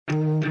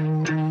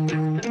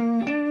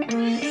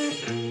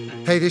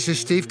Hey, this is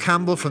Steve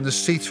Campbell from the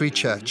C3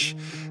 Church.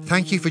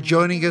 Thank you for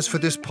joining us for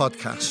this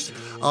podcast.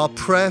 Our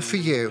prayer for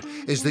you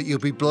is that you'll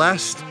be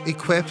blessed,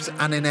 equipped,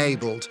 and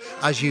enabled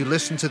as you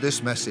listen to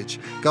this message.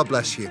 God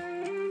bless you.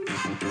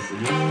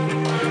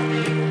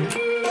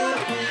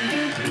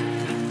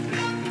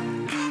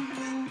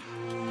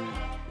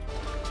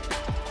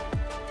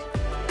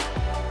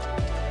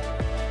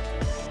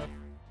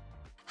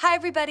 Hi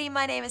everybody,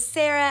 my name is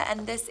Sarah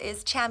and this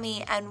is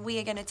Chammy, and we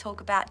are going to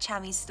talk about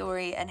Chammy's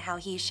story and how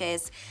he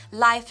shares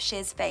life,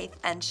 shares faith,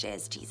 and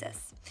shares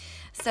Jesus.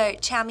 So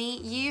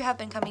Chammy, you have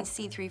been coming to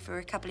C3 for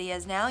a couple of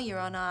years now. You're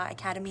on our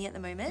academy at the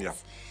moment. Yeah.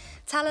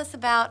 Tell us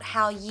about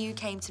how you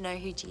came to know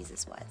who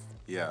Jesus was.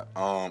 Yeah.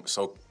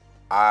 So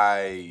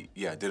I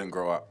didn't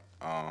grow up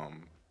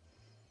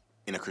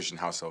in a Christian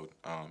household.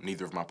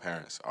 Neither of my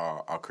parents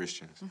are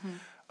Christians.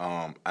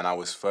 Mm-hmm. And I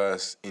was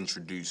first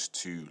introduced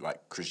to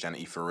like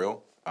Christianity for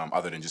real,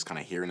 other than just kind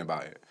of hearing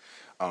about it,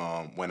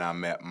 when I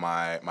met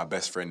my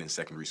best friend in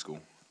secondary school.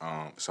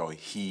 So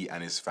he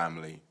and his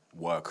family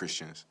were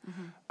Christians.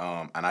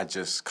 Mm-hmm. And I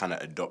just kind of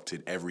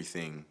adopted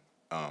everything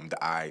that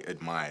I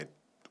admired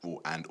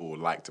or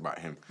liked about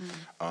him.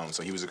 Mm.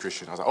 So he was a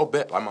Christian. I was like, oh,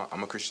 bet, I'm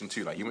a Christian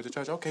too. Like, you went to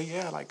church? Okay,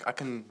 yeah, like I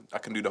can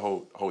do the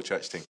whole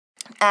church thing.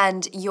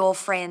 And your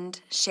friend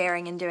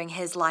sharing and doing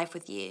his life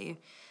with you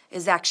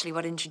is actually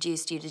what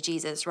introduced you to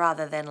Jesus,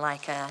 rather than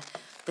like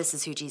this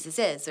is who Jesus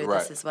is, or right.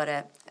 This is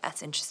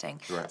that's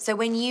interesting. Right. So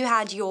when you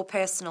had your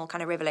personal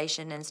kind of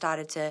revelation and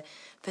started to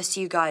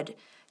pursue God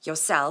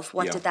yourself,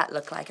 what did that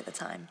look like at the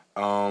time?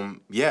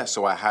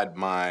 So I had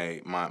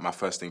my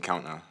first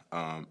encounter,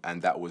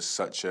 and that was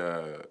such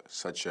a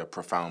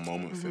profound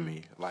moment for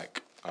me.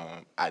 Like,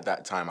 at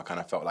that time, I kind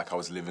of felt like I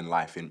was living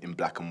life in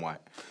black and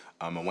white.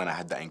 And when I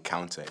had that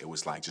encounter, it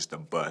was like just a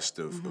burst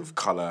of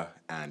color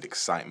and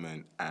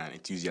excitement and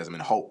enthusiasm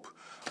and hope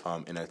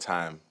in a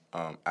time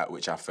at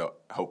which I felt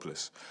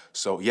hopeless.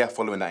 So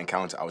following that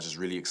encounter, I was just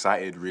really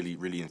excited,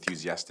 really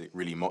enthusiastic,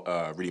 really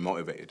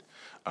motivated.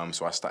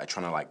 So I started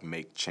trying to like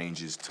make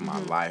changes to my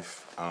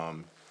life.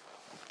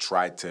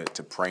 Tried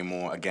to pray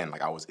more. Again,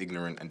 like I was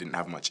ignorant and didn't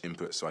have much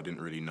input, so I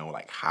didn't really know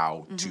like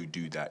how to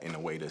do that in a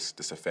way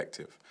that's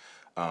effective.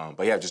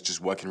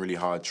 Just working really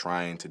hard,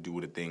 trying to do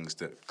all the things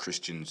that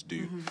Christians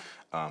do,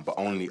 but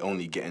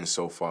only getting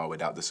so far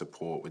without the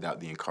support, without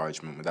the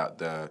encouragement, without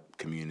the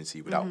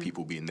community, without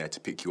people being there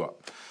to pick you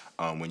up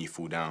when you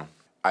fall down.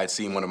 I had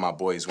seen one of my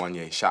boys one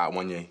year, shout out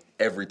one year,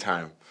 every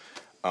time.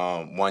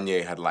 One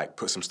year had like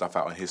put some stuff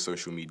out on his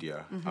social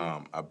media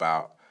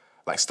about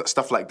like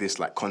stuff like this,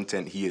 like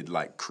content he had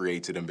like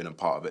created and been a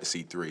part of at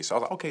C3. So I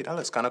was like, okay, that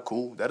looks kind of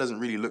cool. That doesn't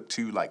really look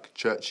too like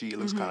churchy. It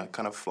looks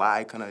kind of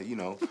fly, kind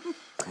of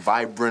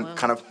vibrant,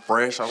 kind of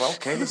fresh. I was like,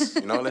 okay,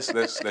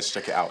 let's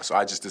check it out. So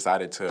I just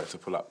decided to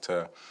pull up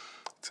to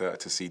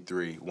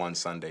C3 one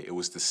Sunday. It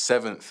was the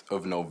 7th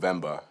of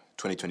November,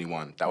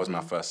 2021. That was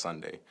my first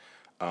Sunday.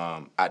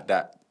 At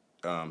that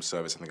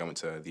service, I think I went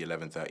to the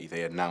 11:30.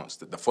 They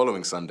announced that the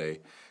following Sunday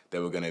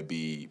there were going to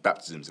be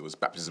baptisms. It was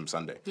Baptism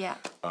Sunday. Yeah.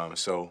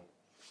 So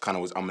kind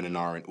of was umming and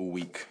ahhing all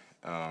week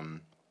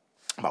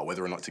about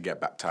whether or not to get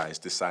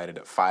baptized. Decided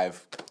at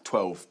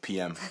 5:12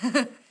 p.m.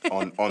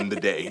 on the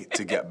day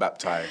to get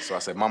baptized. So I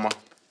said, Mama,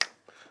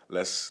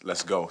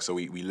 let's go. So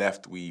we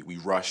left. We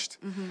rushed.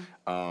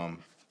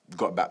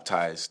 Got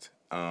baptized.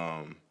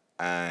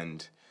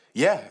 And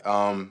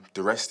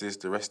the rest is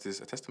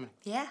a testimony.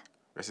 Yeah.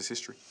 The rest is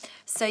history.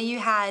 So you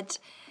had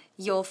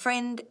your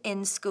friend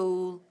in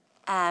school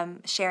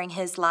sharing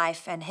his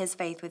life and his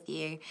faith with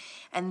you,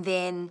 and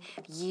then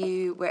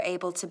you were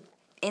able to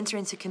enter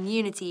into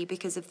community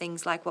because of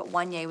things like what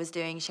Wanye was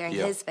doing, sharing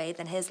his faith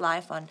and his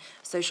life on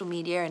social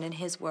media and in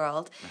his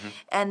world.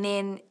 And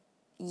then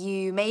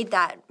you made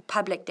that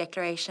public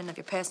declaration of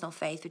your personal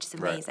faith, which is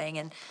amazing,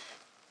 and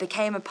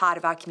became a part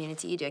of our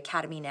community. You do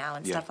academy now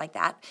and stuff like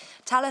that.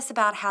 Tell us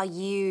about how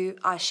you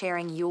are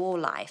sharing your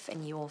life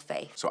and your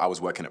faith. So I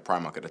was working at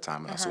Primark at the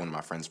time, and I saw one of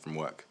my friends from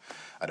work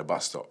at a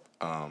bus stop.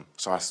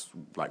 So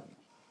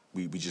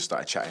we just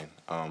started chatting,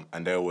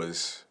 and there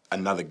was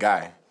another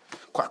guy,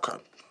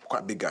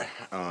 quite big guy,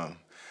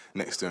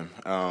 next to him,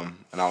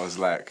 and I was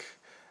like,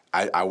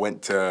 I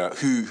went to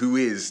who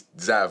is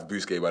Zav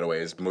Bousquet, by the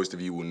way, as most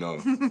of you will know.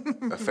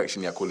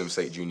 Affectionately, I call him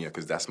Saint Junior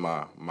because that's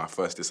my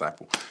first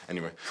disciple.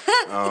 Anyway,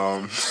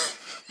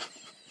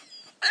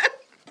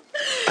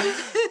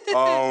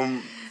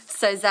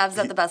 so Zav's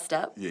at the bus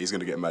stop. Yeah, he's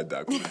gonna get mad that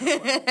I call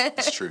him.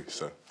 It's true.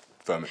 So,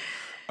 firm it.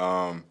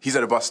 He's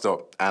at a bus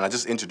stop, and I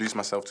just introduced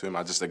myself to him.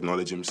 I just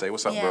acknowledge him, say,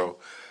 "What's up, bro?"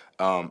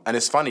 And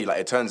it's funny. Like,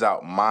 it turns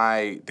out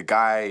the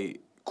guy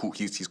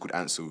he's called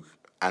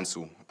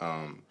Ansel,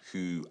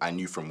 who I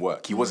knew from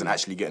work. He wasn't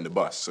actually getting the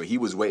bus, so he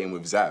was waiting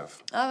with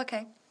Zav. Oh,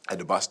 okay. At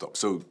the bus stop.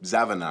 So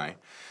Zav and I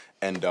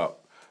end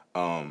up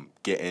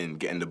getting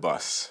the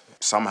bus.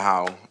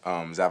 Somehow,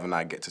 Zav and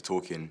I get to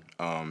talking,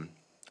 and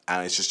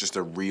it's just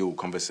a real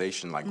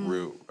conversation, like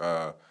real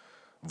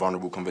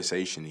vulnerable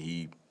conversation.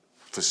 He,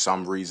 for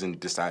some reason,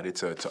 decided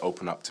to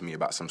open up to me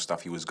about some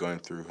stuff he was going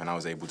through, and I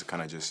was able to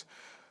kind of just,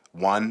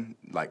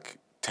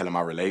 tell him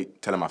I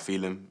relate, tell him I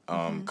feel him,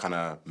 kind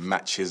of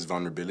match his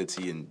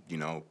vulnerability and, you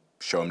know,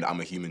 show him that I'm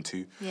a human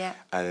too. Yeah.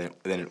 And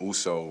then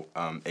also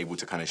able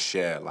to kind of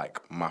share like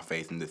my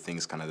faith and the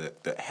things kind of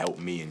that help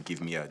me and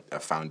give me a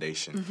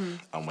foundation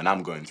when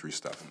I'm going through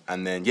stuff.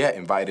 And then, yeah,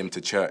 invited him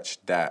to church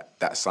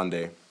that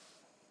Sunday.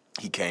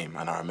 He came,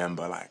 and I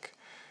remember like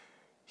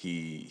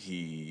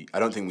he I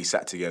don't think we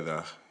sat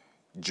together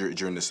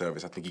during the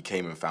service. I think he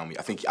came and found me.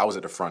 I think I was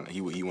at the front.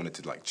 He wanted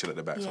to like chill at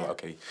the back. So I'm like,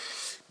 okay,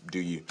 do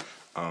you?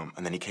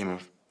 And then he came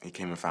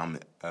and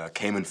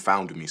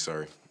found me.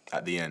 Sorry,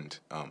 at the end.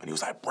 And he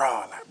was like,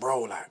 bro,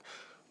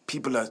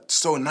 people are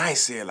so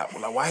nice here. Like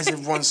why is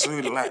everyone so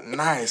like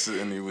nice?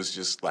 And he was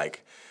just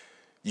like,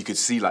 you could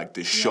see like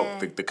the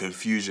shock, the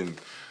confusion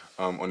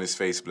on his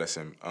face. Bless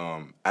him.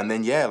 And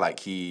then like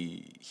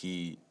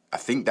he I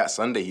think that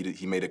Sunday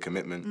he made a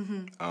commitment.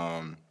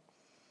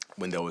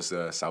 When there was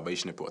a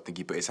salvation report, I think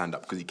he put his hand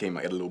up because he came,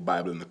 like, had a little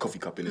Bible and a coffee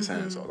cup in his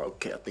hand. So I was like,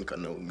 okay, I think I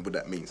know what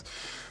that means.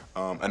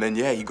 And then,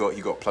 he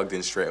got plugged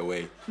in straight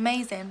away.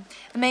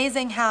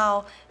 Amazing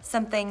how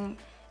something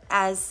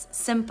as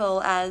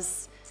simple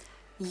as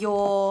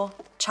your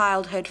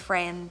childhood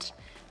friend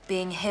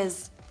being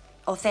his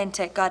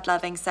authentic,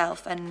 God-loving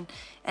self and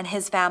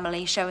his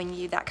family showing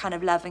you that kind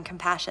of love and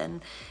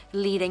compassion,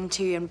 leading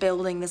to and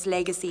building this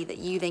legacy that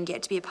you then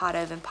get to be a part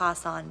of and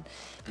pass on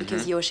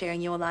because you're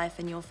sharing your life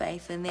and your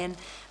faith. And then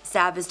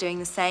Sav is doing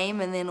the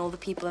same, and then all the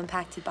people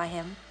impacted by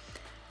him.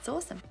 It's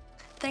awesome.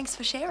 Thanks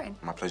for sharing.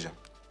 My pleasure.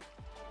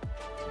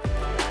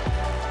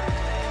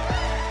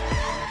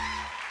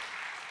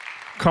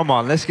 Come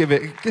on, let's give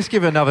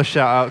another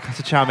shout out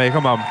to Chami.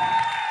 Come on.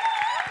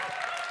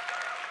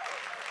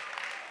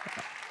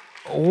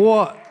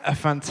 What a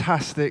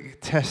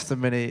fantastic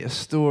testimony, a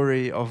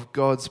story of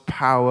God's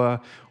power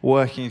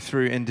working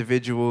through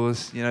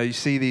individuals. You know, you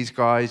see these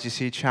guys, you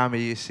see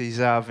Chami, you see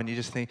Zav, and you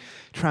just think,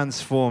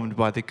 transformed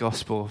by the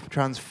gospel,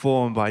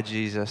 transformed by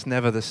Jesus,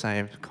 never the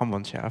same. Come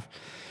on, Chav.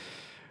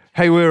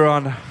 Hey, we're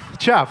on.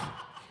 Chav,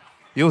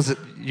 you're,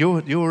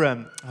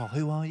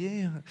 who are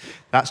you?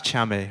 That's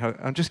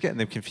Chami. I'm just getting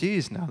them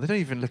confused now. They don't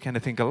even look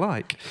anything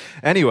alike.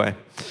 Anyway.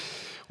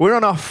 We're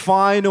on our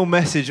final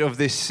message of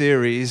this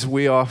series.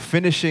 We are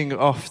finishing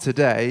off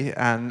today,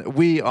 and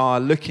we are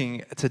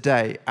looking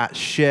today at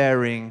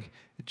sharing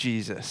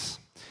Jesus.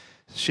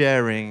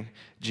 Sharing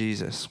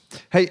Jesus.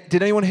 Hey,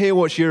 did anyone here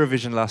watch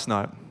Eurovision last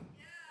night?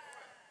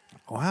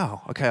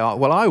 Wow. Okay,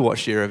 well, I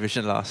watched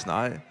Eurovision last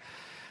night,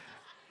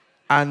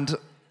 and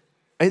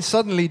it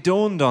suddenly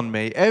dawned on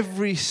me,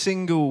 every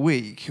single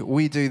week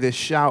we do this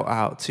shout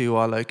out to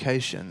our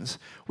locations.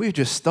 We've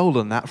just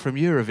stolen that from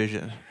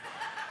Eurovision.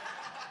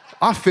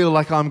 I feel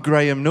like I'm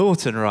Graham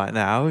Norton right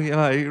now, you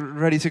know,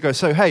 ready to go.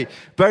 So, hey,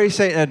 Bury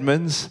St.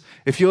 Edmunds,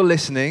 if you're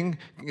listening,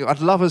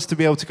 I'd love us to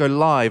be able to go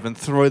live and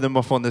throw them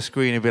up on the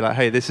screen and be like,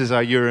 hey, this is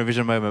our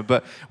Eurovision moment,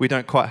 but we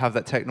don't quite have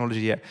that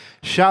technology yet.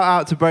 Shout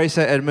out to Bury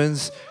St.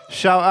 Edmunds,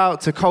 shout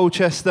out to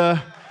Colchester,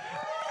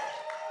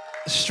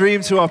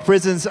 stream to our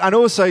prisons, and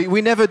also,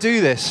 we never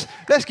do this.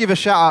 Let's give a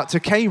shout out to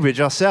Cambridge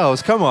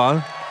ourselves, come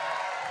on.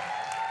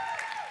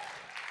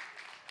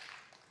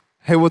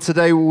 Hey, well,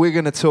 today we're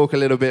going to talk a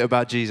little bit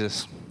about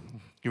Jesus.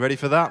 You ready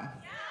for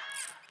that?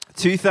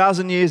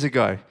 2,000 years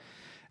ago,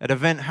 an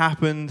event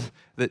happened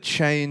that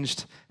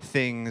changed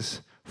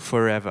things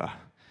forever.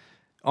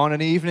 On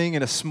an evening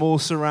in a small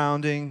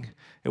surrounding,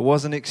 it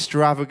wasn't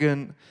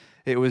extravagant,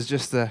 it was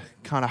just a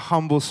kind of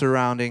humble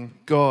surrounding.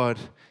 God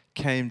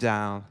came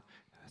down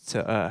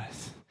to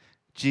earth.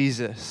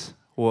 Jesus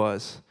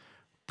was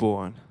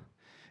born.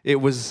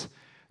 It was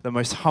the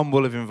most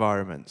humble of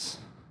environments.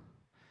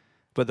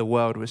 But the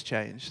world was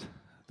changed.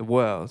 The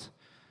world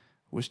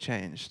was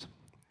changed.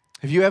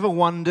 Have you ever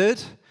wondered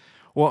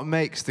what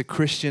makes the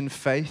Christian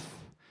faith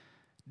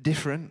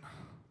different?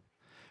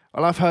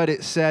 Well, I've heard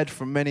it said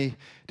from many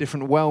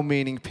different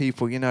well-meaning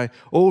people, you know,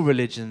 all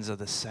religions are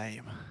the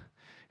same.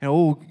 We're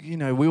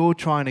all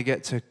trying to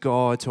get to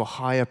God, to a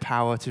higher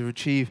power, to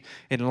achieve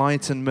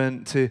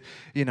enlightenment,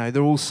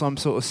 they're all some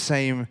sort of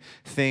same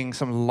thing,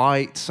 some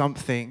light,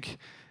 something.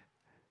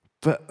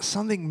 But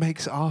something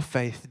makes our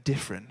faith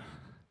different.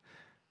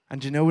 And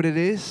do you know what it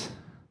is?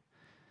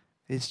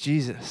 It's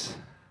Jesus.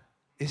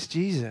 It's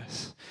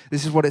Jesus.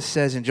 This is what it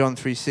says in John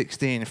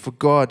 3:16. For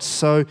God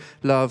so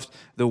loved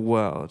the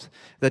world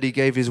that he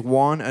gave his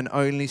one and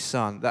only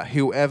Son, that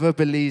whoever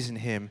believes in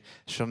him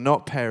shall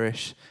not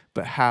perish,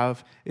 but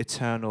have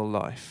eternal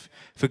life.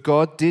 For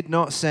God did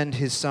not send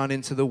his Son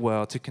into the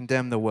world to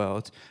condemn the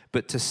world,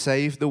 but to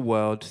save the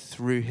world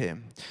through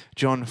him.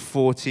 John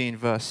 14,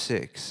 verse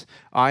 6.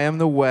 I am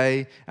the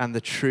way and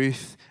the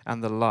truth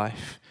and the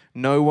life.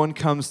 No one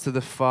comes to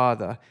the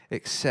Father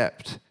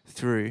except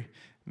through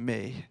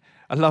me.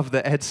 I love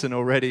that Edson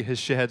already has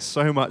shared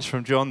so much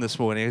from John this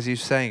morning as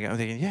he's saying it. I'm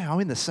thinking, yeah,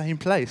 I'm in the same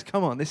place.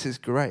 Come on, this is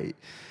great.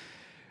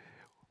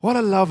 What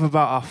I love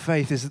about our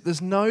faith is that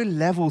there's no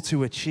level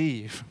to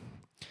achieve.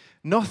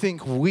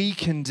 Nothing we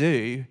can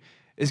do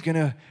is going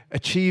to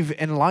achieve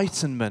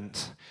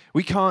enlightenment.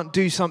 We can't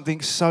do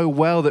something so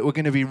well that we're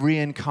going to be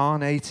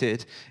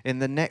reincarnated in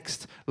the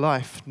next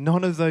life.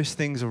 None of those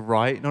things are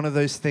right. None of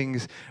those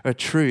things are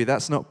true.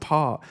 That's not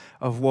part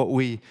of what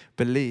we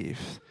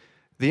believe.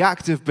 The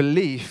act of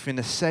belief in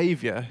a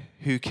Savior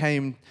who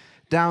came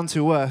down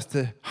to earth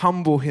to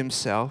humble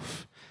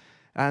himself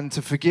and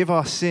to forgive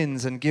our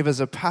sins and give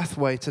us a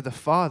pathway to the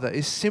Father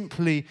is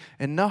simply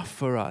enough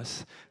for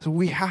us. So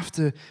we have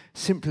to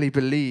simply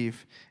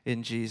believe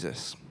in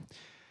Jesus.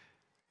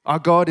 Our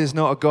God is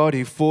not a God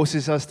who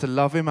forces us to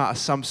love him out of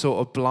some sort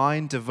of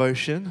blind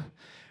devotion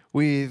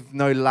with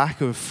no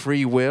lack of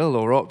free will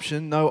or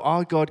option. No,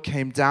 our God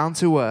came down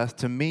to earth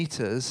to meet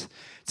us,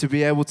 to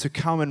be able to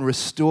come and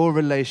restore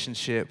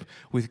relationship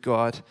with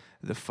God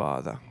the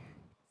Father.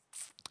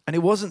 And it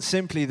wasn't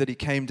simply that he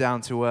came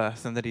down to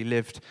earth and that he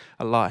lived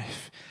a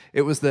life.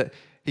 It was that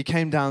he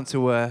came down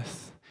to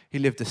earth, he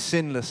lived a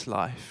sinless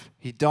life,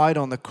 he died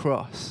on the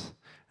cross,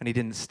 and he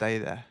didn't stay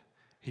there.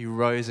 He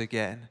rose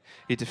again.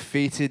 He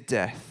defeated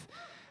death.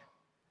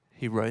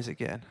 He rose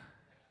again.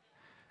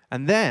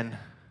 And then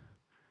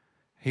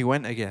he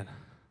went again.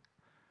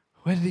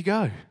 Where did he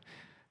go?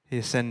 He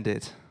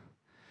ascended.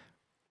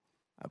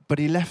 But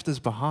he left us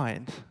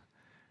behind.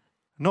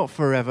 Not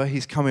forever,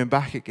 he's coming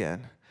back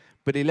again.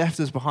 But he left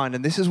us behind.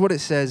 And this is what it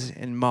says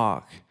in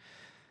Mark.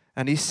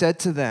 And he said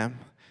to them,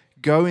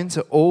 "Go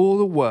into all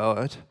the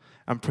world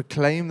and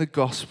proclaim the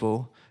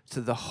gospel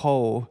to the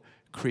whole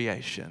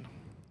creation."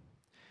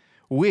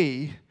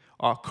 We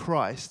are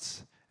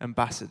Christ's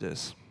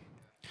ambassadors.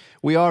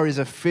 We are his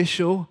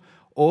official,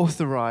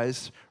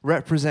 authorized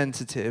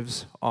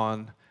representatives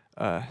on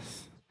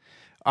earth.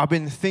 I've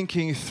been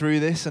thinking through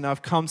this and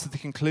I've come to the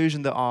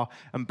conclusion that our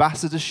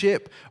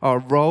ambassadorship, our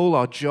role,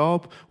 our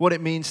job, what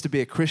it means to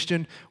be a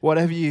Christian,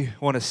 whatever you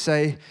want to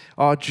say,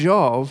 our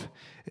job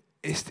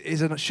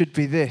should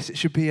be this. It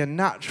should be a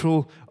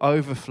natural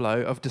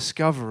overflow of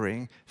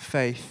discovering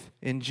faith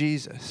in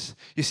Jesus.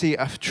 You see,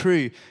 a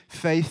true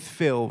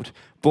faith-filled,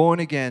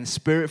 born-again,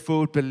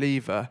 spirit-filled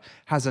believer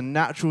has a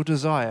natural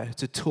desire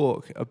to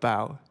talk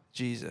about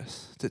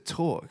Jesus, to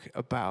talk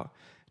about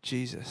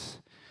Jesus.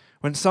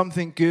 When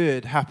something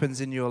good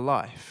happens in your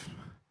life,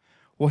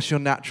 what's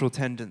your natural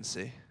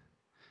tendency?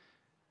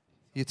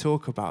 You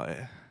talk about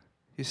it.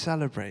 You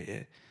celebrate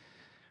it.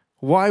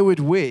 Why would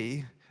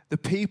we, the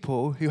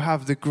people who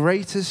have the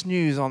greatest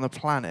news on the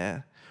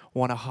planet,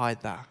 want to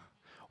hide that?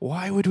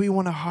 Why would we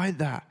want to hide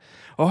that?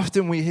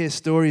 Often we hear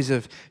stories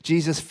of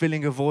Jesus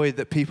filling a void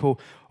that people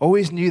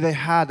always knew they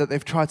had, that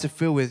they've tried to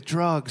fill with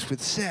drugs, with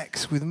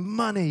sex, with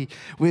money,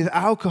 with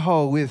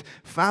alcohol, with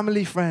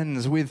family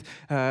friends, with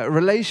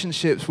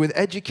relationships, with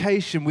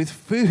education, with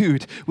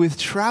food, with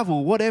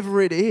travel,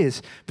 whatever it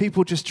is.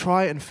 People just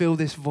try and fill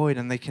this void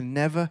and they can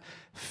never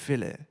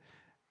fill it.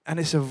 And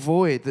it's a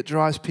void that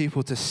drives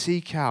people to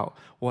seek out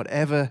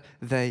whatever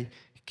they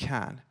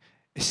can.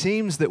 It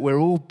seems that we're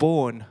all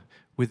born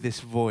with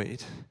this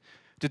void,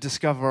 to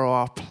discover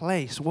our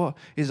place. What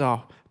is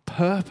our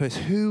purpose?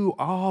 Who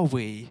are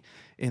we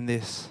in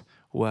this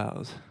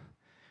world?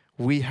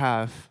 We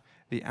have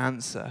the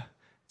answer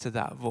to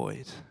that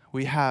void.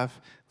 We have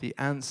the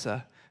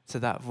answer to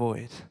that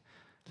void.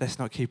 Let's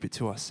not keep it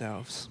to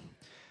ourselves.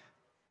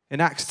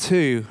 In Acts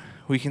 2,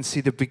 we can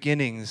see the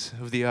beginnings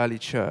of the early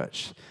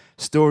church.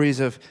 Stories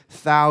of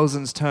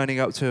thousands turning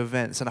up to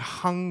events and a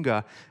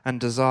hunger and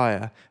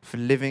desire for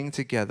living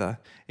together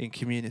in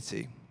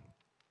community.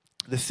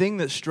 The thing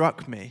that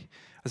struck me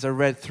as I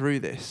read through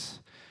this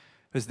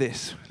was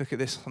this. Look at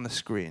this on the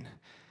screen.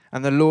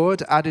 And the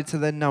Lord added to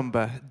their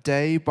number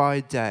day by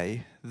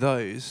day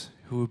those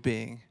who were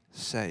being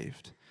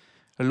saved.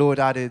 The Lord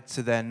added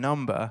to their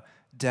number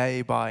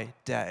day by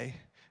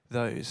day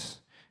those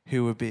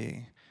who were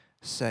being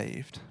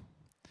saved.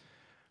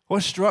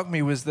 What struck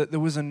me was that there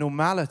was a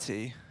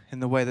normality in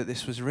the way that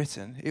this was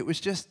written. It was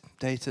just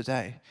day to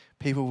day.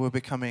 People were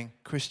becoming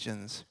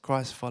Christians,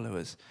 Christ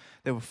followers.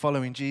 They were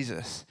following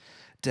Jesus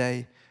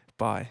day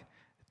by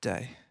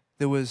day.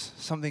 There was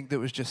something that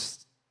was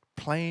just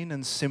plain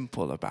and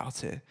simple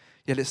about it.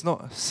 Yet it's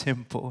not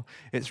simple,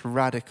 it's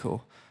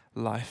radical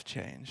life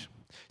change.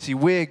 See,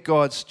 we're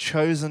God's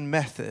chosen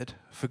method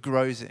for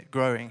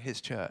growing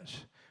his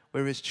church.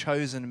 We're his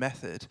chosen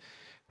method.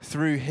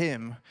 Through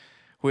him,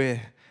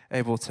 we're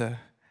able to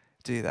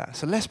do that.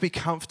 So let's be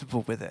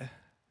comfortable with it.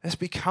 Let's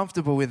be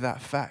comfortable with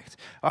that fact.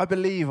 I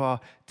believe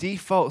our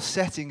default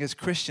setting as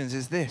Christians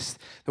is this,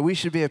 that we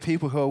should be a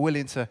people who are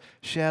willing to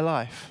share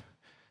life,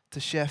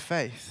 to share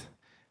faith,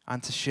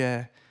 and to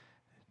share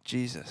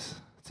Jesus.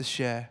 To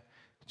share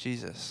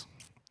Jesus.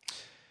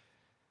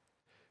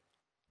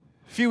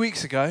 A few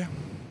weeks ago,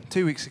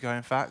 2 weeks ago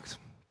in fact,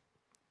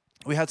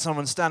 we had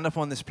someone stand up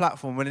on this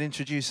platform and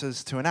introduce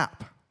us to an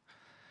app.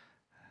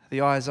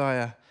 The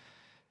Isaiah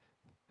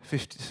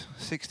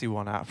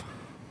 61 app.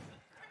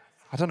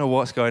 I don't know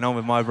what's going on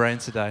with my brain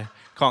today.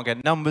 Can't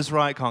get numbers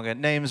right, can't get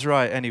names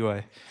right.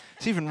 Anyway,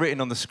 it's even written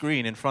on the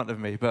screen in front of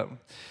me. But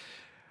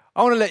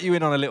I want to let you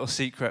in on a little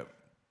secret.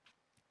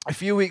 a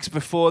few weeks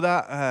before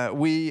that,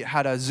 we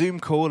had a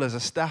Zoom call as a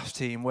staff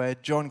team where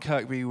John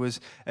Kirkby was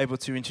able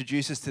to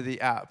introduce us to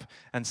the app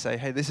and say,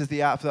 hey, this is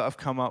the app that I've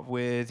come up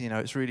with. You know,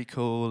 it's really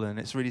cool and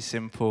it's really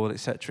simple,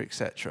 etc.,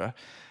 etc.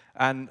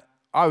 And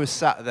I was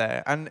sat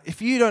there. And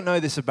if you don't know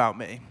this about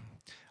me,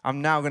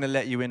 I'm now going to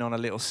let you in on a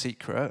little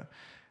secret,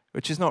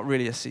 which is not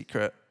really a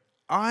secret.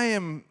 I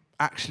am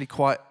actually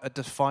quite a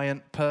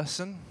defiant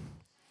person.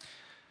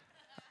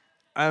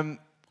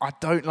 I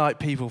don't like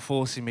people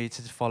forcing me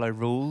to follow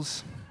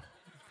rules.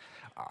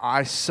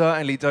 I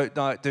certainly don't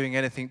like doing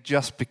anything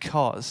just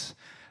because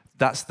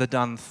that's the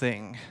done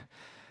thing.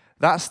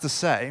 That's to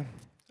say,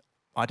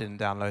 I didn't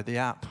download the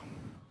app.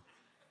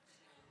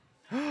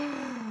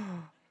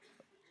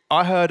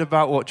 I heard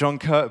about what John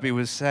Kirkby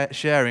was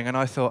sharing, and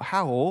I thought,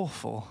 how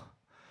awful.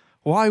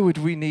 Why would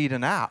we need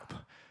an app?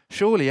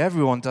 Surely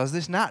everyone does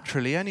this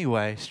naturally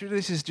anyway. Surely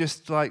this is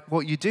just like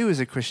what you do as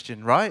a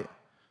Christian, right?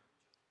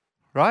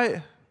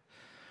 Right?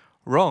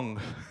 Wrong.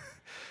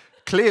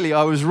 Clearly,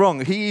 I was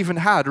wrong. He even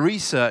had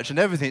research and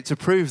everything to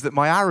prove that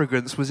my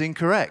arrogance was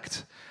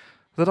incorrect,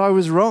 that I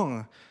was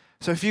wrong.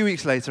 So a few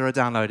weeks later, I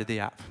downloaded the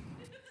app.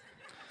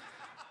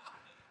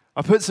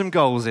 I put some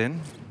goals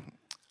in,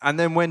 and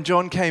then when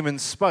John came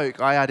and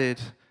spoke, I added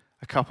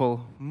a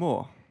couple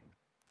more.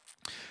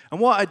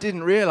 And what I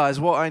didn't realize,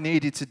 what I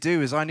needed to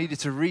do is I needed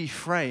to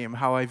reframe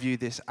how I view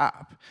this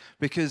app.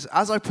 Because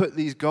as I put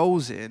these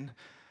goals in,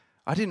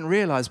 I didn't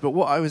realize, but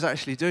what I was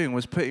actually doing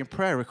was putting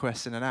prayer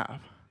requests in an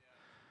app.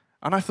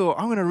 And I thought,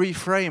 I'm going to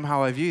reframe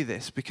how I view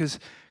this because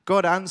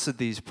God answered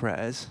these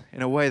prayers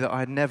in a way that I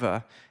had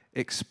never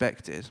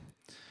expected.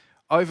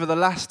 Over the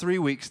last 3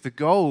 weeks, the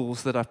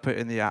goals that I've put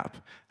in the app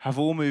have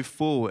all moved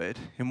forward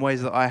in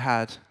ways that I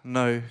had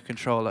no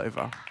control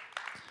over.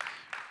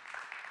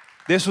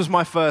 This was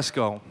my first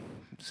goal.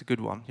 It's a good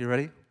one. You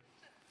ready?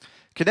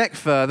 Connect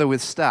further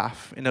with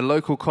staff in a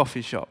local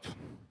coffee shop.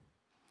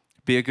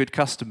 Be a good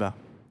customer.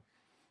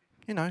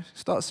 You know,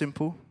 start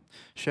simple,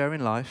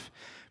 sharing life.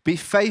 Be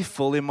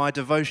faithful in my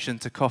devotion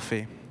to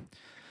coffee.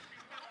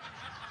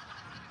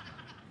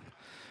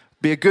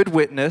 Be a good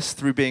witness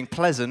through being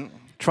pleasant,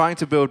 trying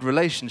to build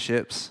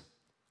relationships,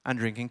 and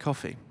drinking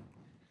coffee.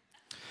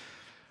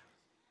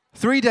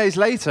 3 days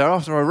later,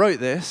 after I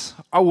wrote this,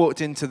 I walked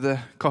into the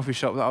coffee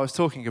shop that I was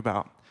talking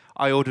about.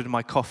 I ordered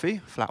my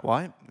coffee, flat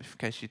white, in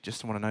case you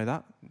just want to know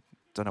that.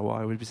 Don't know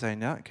why I would be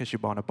saying that, in case you're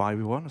buying a buy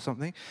me one or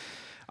something.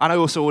 And I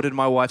also ordered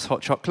my wife's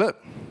hot chocolate.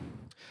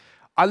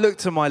 I looked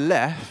to my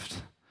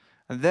left,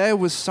 and there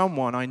was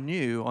someone I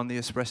knew on the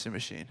espresso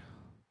machine.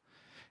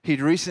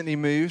 He'd recently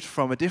moved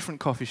from a different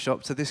coffee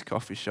shop to this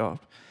coffee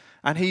shop,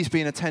 and he's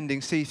been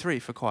attending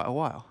C3 for quite a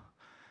while.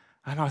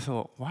 And I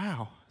thought,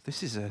 wow,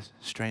 this is a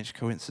strange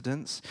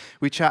coincidence.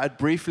 We chatted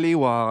briefly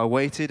while I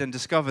waited and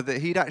discovered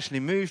that he'd actually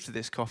moved to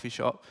this coffee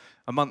shop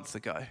a month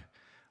ago.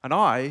 And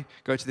I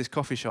go to this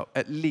coffee shop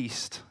at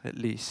least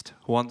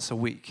once a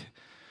week.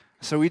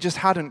 So we just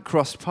hadn't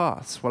crossed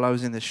paths while I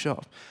was in this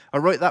shop. I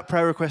wrote that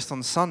prayer request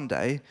on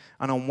Sunday,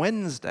 and on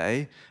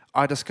Wednesday,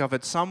 I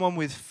discovered someone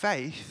with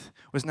faith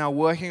was now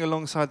working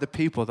alongside the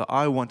people that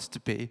I wanted to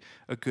be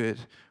a good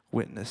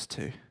witness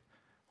to.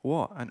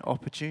 What an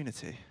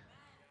opportunity.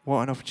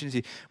 What an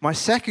opportunity. My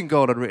second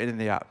goal I'd written in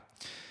the app,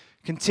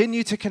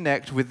 continue to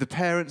connect with the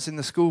parents in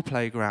the school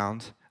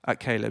playground at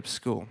Caleb's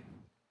school.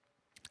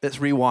 Let's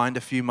rewind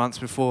a few months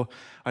before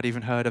I'd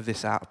even heard of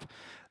this app.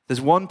 There's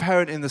one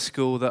parent in the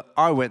school that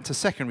I went to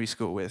secondary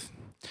school with.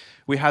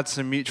 We had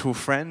some mutual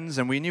friends,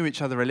 and we knew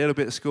each other a little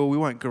bit at school. We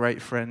weren't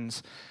great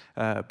friends,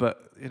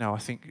 but I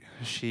think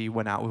she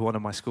went out with one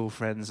of my school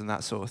friends and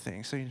that sort of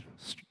thing. So,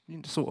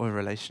 sort of a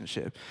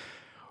relationship.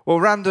 Well,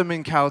 random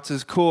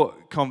encounters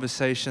caught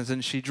conversations,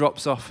 and she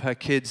drops off her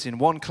kids in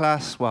one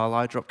class while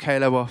I drop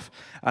Caleb off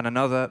and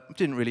another.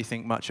 Didn't really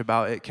think much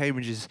about it.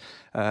 Cambridge is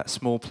a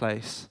small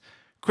place.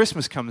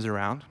 Christmas comes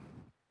around,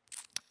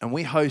 and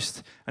we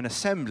host an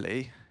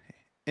assembly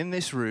in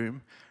this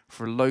room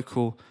for a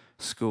local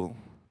school.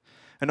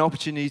 An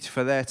opportunity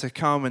for there to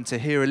come and to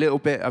hear a little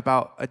bit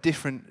about a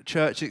different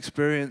church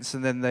experience,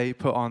 and then they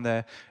put on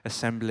their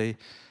assembly.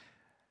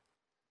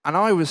 And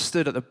I was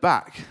stood at the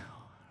back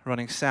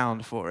running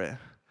sound for it.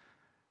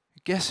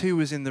 Guess who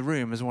was in the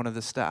room as one of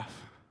the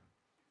staff?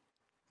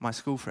 My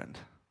school friend.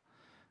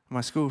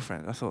 My school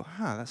friend. I thought,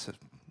 that's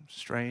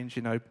strange,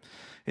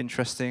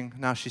 interesting.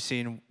 Now she's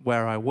seen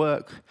where I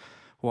work,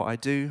 what I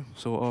do,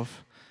 sort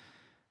of.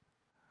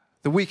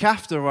 The week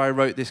after I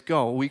wrote this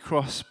goal, we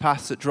crossed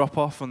paths at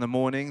drop-off in the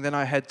morning. Then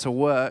I head to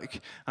work,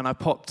 and I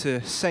pop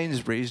to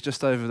Sainsbury's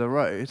just over the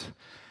road.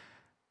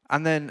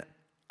 And then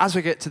as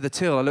I get to the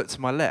till, I look to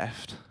my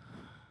left.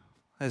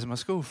 There's my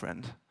school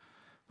friend.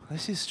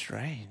 This is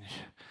strange.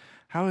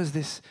 How is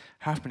this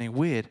happening?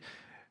 Weird.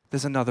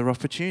 There's another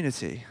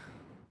opportunity.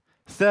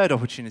 Third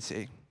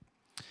opportunity.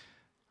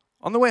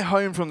 On the way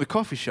home from the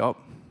coffee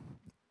shop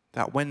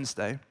that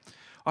Wednesday,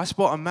 I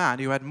spot a man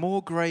who had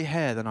more grey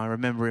hair than I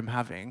remember him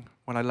having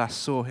when I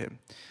last saw him.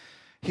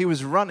 He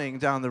was running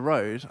down the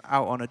road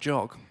out on a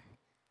jog.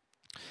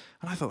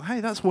 And I thought, hey,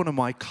 that's one of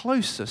my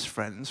closest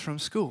friends from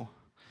school.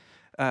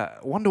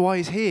 wonder why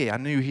he's here. I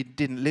knew he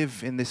didn't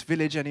live in this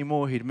village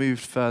anymore. He'd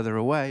moved further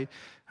away,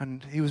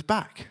 and he was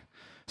back.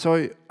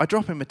 So I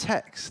drop him a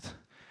text,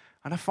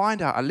 and I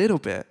find out a little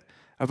bit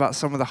about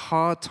some of the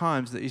hard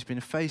times that he's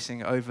been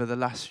facing over the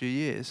last few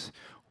years.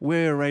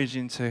 We're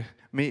arranging to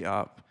meet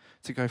up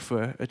to go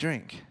for a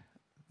drink.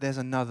 There's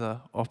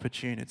another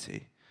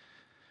opportunity.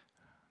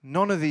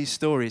 None of these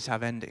stories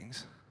have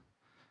endings.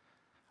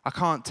 I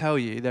can't tell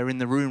you they're in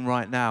the room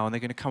right now and they're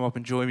going to come up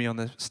and join me on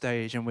the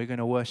stage and we're going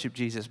to worship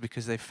Jesus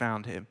because they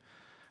found him.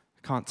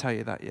 I can't tell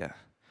you that yet.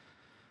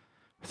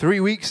 3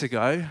 weeks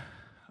ago,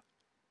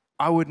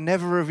 I would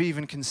never have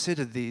even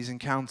considered these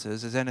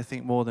encounters as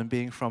anything more than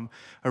being from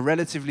a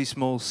relatively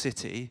small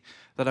city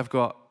that I've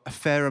got a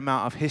fair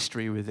amount of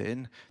history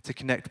within to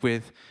connect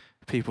with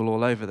people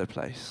all over the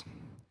place.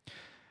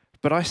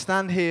 But I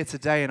stand here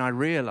today and I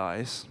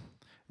realize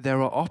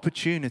there are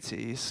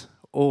opportunities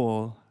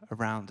all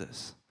around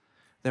us.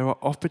 There are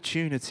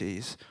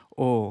opportunities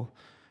all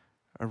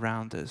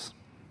around us.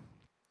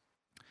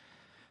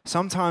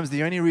 Sometimes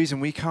the only reason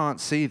we can't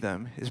see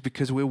them is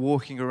because we're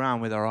walking around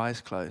with our eyes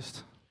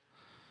closed.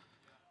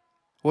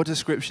 What does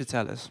Scripture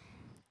tell us?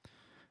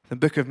 The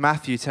book of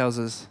Matthew tells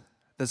us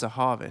there's a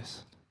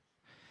harvest.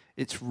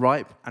 It's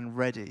ripe and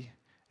ready.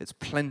 It's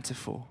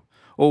plentiful.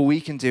 All we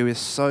can do is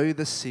sow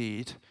the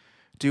seed,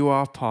 do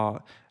our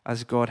part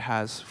as God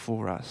has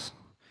for us.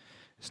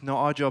 It's not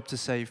our job to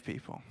save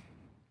people.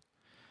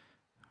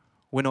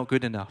 We're not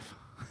good enough.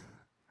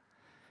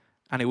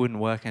 And it wouldn't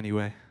work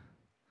anyway.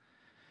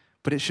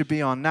 But it should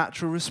be our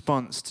natural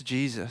response to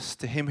Jesus,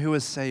 to him who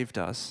has saved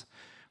us.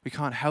 We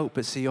can't help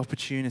but see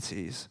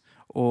opportunities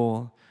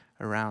all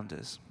around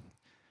us.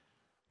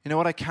 You know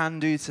what I can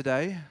do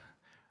today?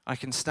 I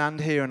can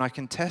stand here and I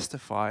can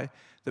testify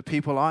that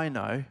people I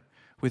know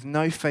with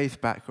no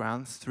faith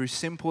background, through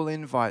simple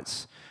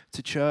invites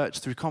to church,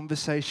 through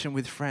conversation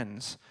with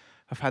friends,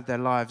 have had their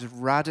lives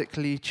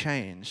radically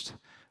changed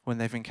when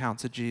they've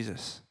encountered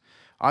Jesus.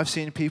 I've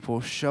seen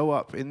people show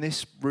up in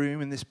this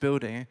room, in this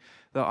building,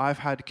 that I've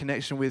had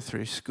connection with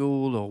through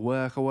school or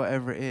work or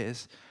whatever it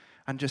is,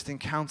 and just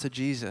encounter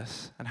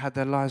Jesus and had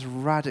their lives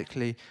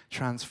radically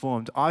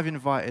transformed. I've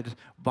invited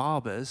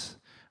barbers.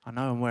 I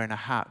know I'm wearing a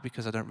hat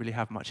because I don't really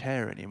have much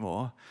hair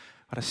anymore,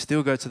 but I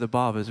still go to the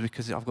barbers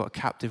because I've got a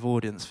captive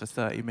audience for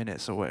 30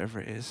 minutes or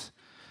whatever it is.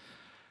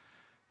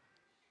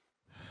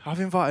 I've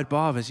invited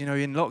barbers. You know,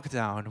 in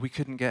lockdown, we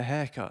couldn't get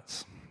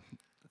haircuts.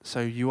 So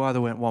you either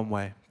went one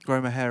way,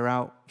 grow my hair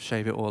out,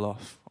 shave it all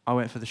off. I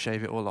went for the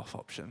shave it all off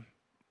option.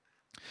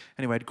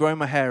 Anyway, I'd grown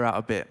my hair out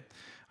a bit.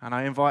 And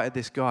I invited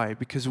this guy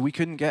because we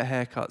couldn't get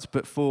haircuts,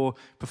 but for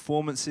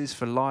performances,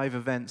 for live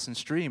events and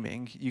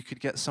streaming, you could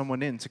get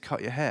someone in to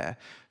cut your hair.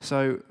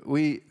 So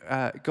we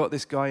got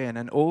this guy in,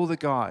 and all the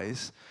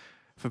guys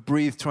for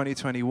Breathe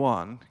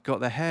 2021 got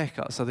their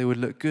haircuts so they would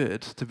look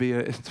good to be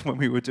when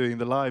we were doing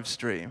the live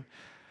stream.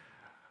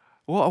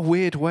 What a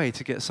weird way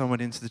to get someone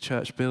into the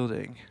church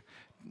building.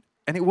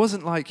 And it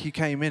wasn't like he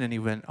came in and he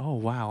went, oh,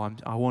 wow,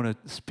 I want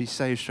to be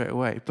saved straight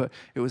away. But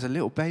it was a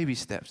little baby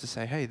steps to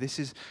say, hey,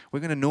 we're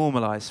going to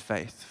normalize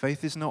faith.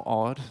 Faith is not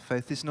odd.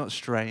 Faith is not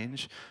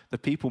strange. The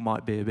people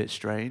might be a bit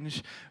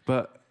strange.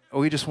 But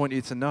we just want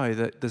you to know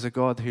that there's a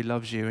God who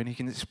loves you and he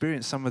can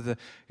experience some of the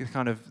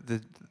kind of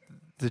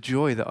the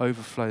joy that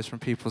overflows from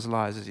people's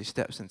lives as he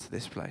steps into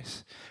this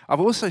place.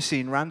 I've also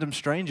seen random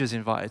strangers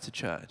invited to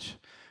church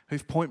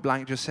who've point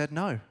blank just said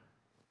no.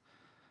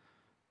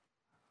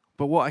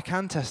 But what I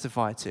can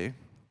testify to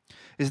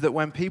is that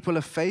when people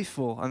are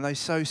faithful and they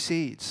sow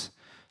seeds,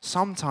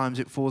 sometimes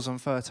it falls on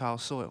fertile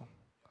soil.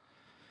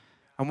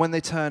 And when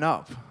they turn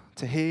up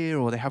to hear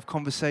or they have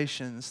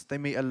conversations, they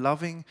meet a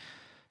loving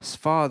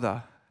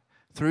Father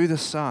through the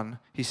Son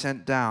he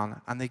sent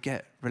down, and they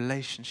get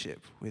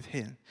relationship with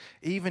him.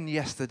 Even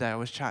yesterday I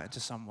was chatting to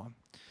someone,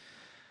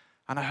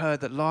 and I heard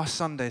that last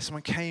Sunday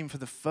someone came for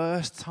the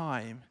first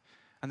time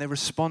and they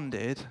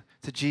responded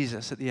to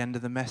Jesus at the end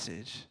of the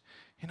message.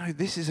 You know,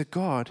 this is a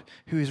God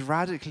who is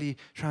radically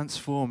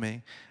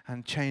transforming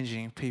and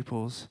changing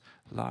people's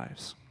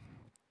lives.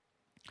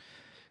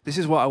 This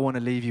is what I want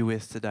to leave you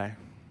with today.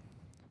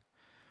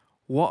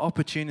 What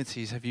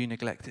opportunities have you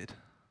neglected?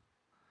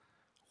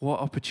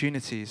 What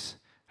opportunities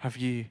have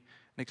you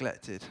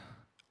neglected?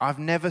 I've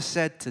never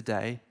said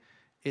today,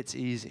 it's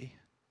easy.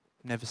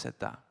 Never said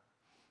that.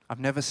 I've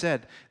never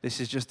said, this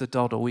is just a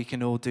doddle, we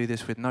can all do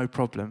this with no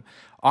problem.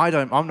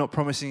 I'm not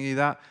promising you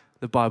that.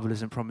 The Bible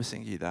isn't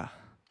promising you that.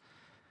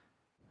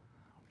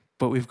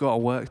 But we've got a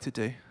work to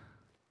do.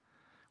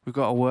 We've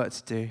got a work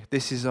to do.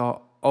 This is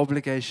our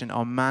obligation,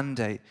 our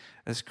mandate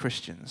as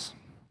Christians.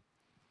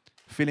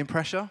 Feeling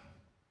pressure?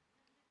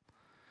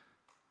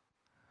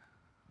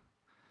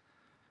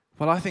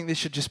 Well, I think this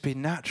should just be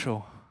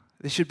natural.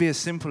 This should be as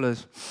simple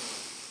as,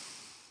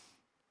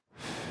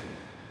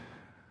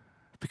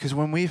 because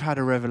when we've had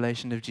a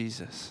revelation of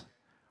Jesus,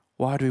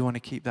 why do we want to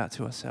keep that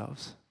to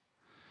ourselves?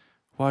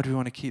 Why do we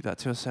want to keep that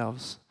to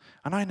ourselves?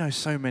 And I know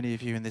so many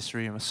of you in this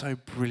room are so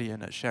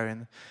brilliant at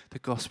sharing the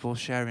gospel,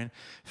 sharing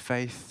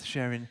faith,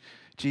 sharing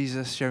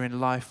Jesus, sharing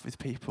life with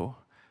people.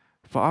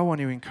 But I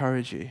want to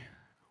encourage you,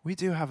 we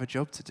do have a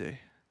job to do.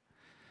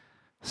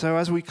 So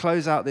as we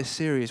close out this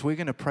series, we're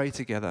going to pray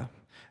together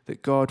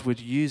that God would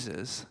use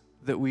us,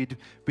 that we'd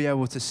be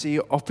able to see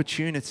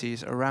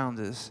opportunities around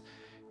us.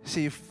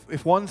 See,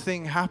 if one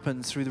thing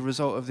happens through the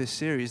result of this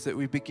series, that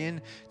we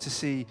begin to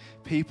see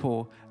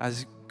people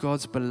as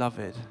God's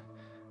beloved,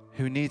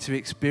 who need to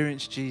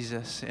experience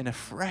Jesus in a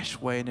fresh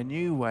way, in a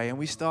new way, and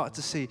we start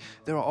to see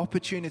there are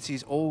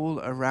opportunities all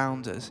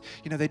around us.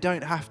 You know, they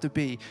don't have to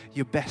be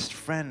your best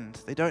friend.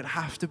 They don't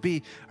have to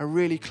be a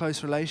really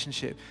close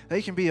relationship.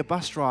 They can be a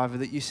bus driver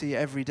that you see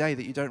every day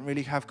that you don't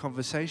really have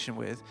conversation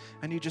with,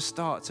 and you just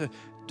start to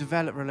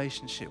develop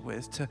relationship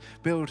with, to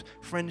build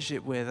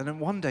friendship with, and then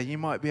one day you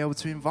might be able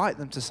to invite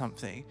them to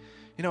something.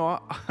 You know,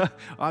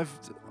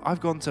 I've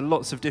gone to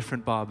lots of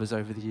different barbers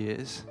over the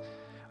years.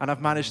 And I've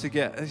managed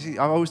to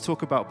I always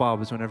talk about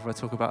barbers whenever I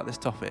talk about this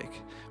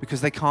topic, because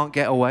they can't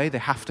get away. They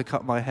have to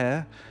cut my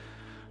hair.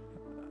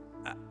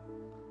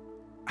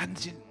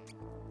 And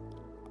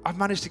I've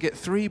managed to get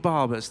 3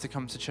 barbers to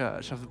come to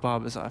church of the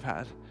barbers that I've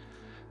had.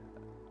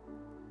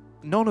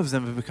 None of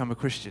them have become a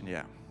Christian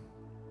yet.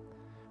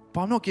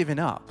 But I'm not giving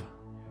up.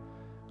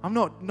 I'm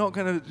not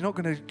going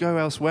to go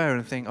elsewhere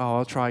and think, oh,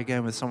 I'll try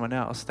again with someone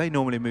else. They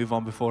normally move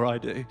on before I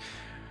do.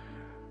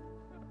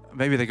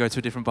 Maybe they go to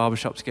a different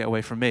barbershop to get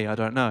away from me. I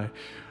don't know.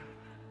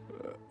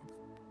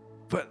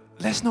 But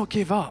let's not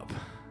give up.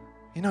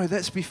 You know,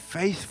 let's be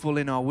faithful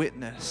in our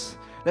witness.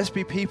 Let's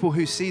be people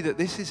who see that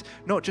this is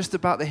not just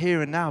about the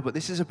here and now, but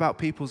this is about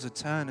people's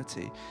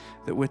eternity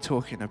that we're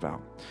talking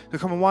about. So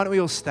come on, why don't we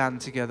all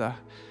stand together?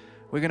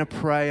 We're going to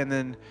pray, and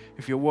then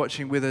if you're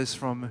watching with us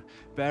from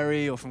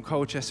Bury or from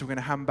Colchester, we're going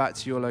to hand back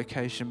to your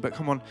location. But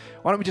come on,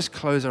 why don't we just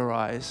close our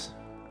eyes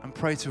and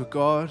pray to a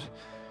God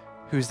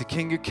who is the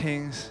King of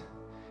Kings.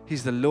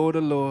 He's the Lord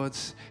of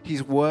Lords.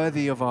 He's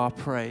worthy of our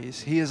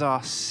praise. He is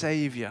our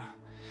Savior.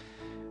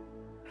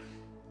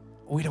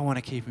 We don't want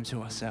to keep him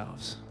to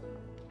ourselves.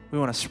 We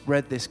want to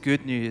spread this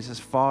good news as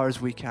far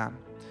as we can.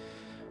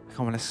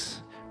 Come on,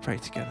 let's pray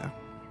together.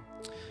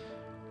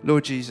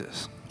 Lord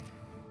Jesus,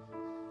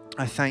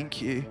 I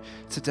thank you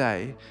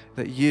today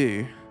that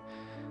you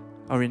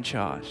are in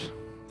charge,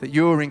 that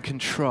you're in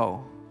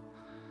control,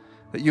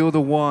 that you're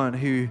the one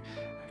who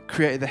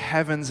created the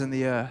heavens and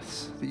the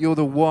earth, that you're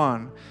the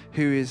one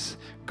who is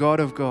God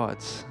of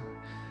gods,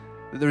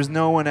 that there is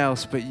no one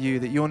else but you,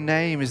 that your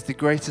name is the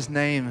greatest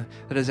name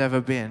that has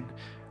ever been.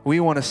 We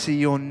want to see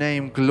your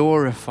name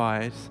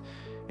glorified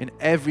in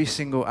every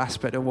single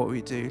aspect of what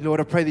we do. Lord,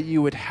 I pray that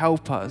you would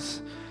help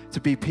us to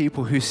be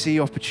people who see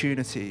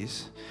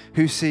opportunities,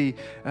 who see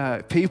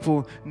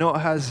people not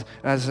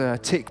as a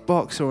tick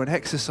box or an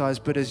exercise,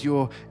 but as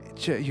your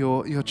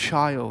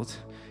child,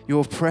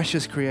 your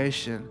precious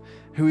creation,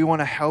 who we want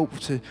to help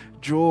to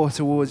draw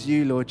towards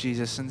you, Lord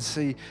Jesus, and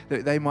see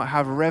that they might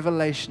have a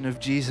revelation of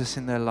Jesus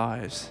in their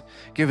lives.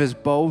 Give us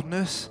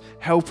boldness.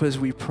 Help us,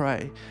 we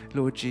pray,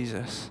 Lord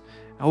Jesus.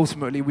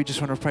 Ultimately, we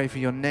just want to pray for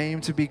your name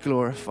to be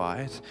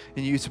glorified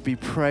and you to be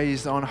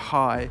praised on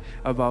high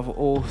above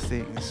all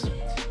things.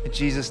 In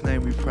Jesus'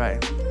 name we pray.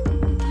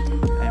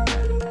 Amen.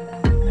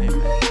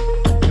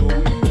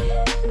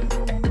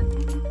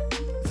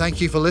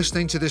 Thank you for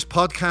listening to this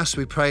podcast.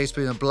 We pray it's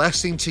been a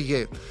blessing to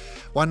you.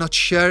 Why not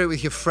share it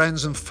with your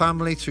friends and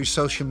family through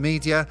social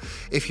media?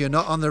 If you're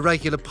not on the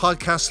regular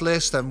podcast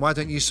list, then why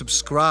don't you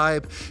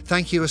subscribe?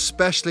 Thank you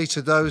especially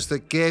to those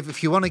that give.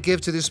 If you want to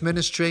give to this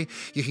ministry,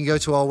 you can go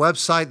to our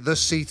website,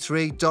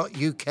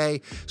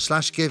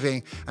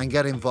 thec3.uk/giving, and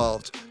get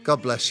involved.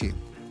 God bless you.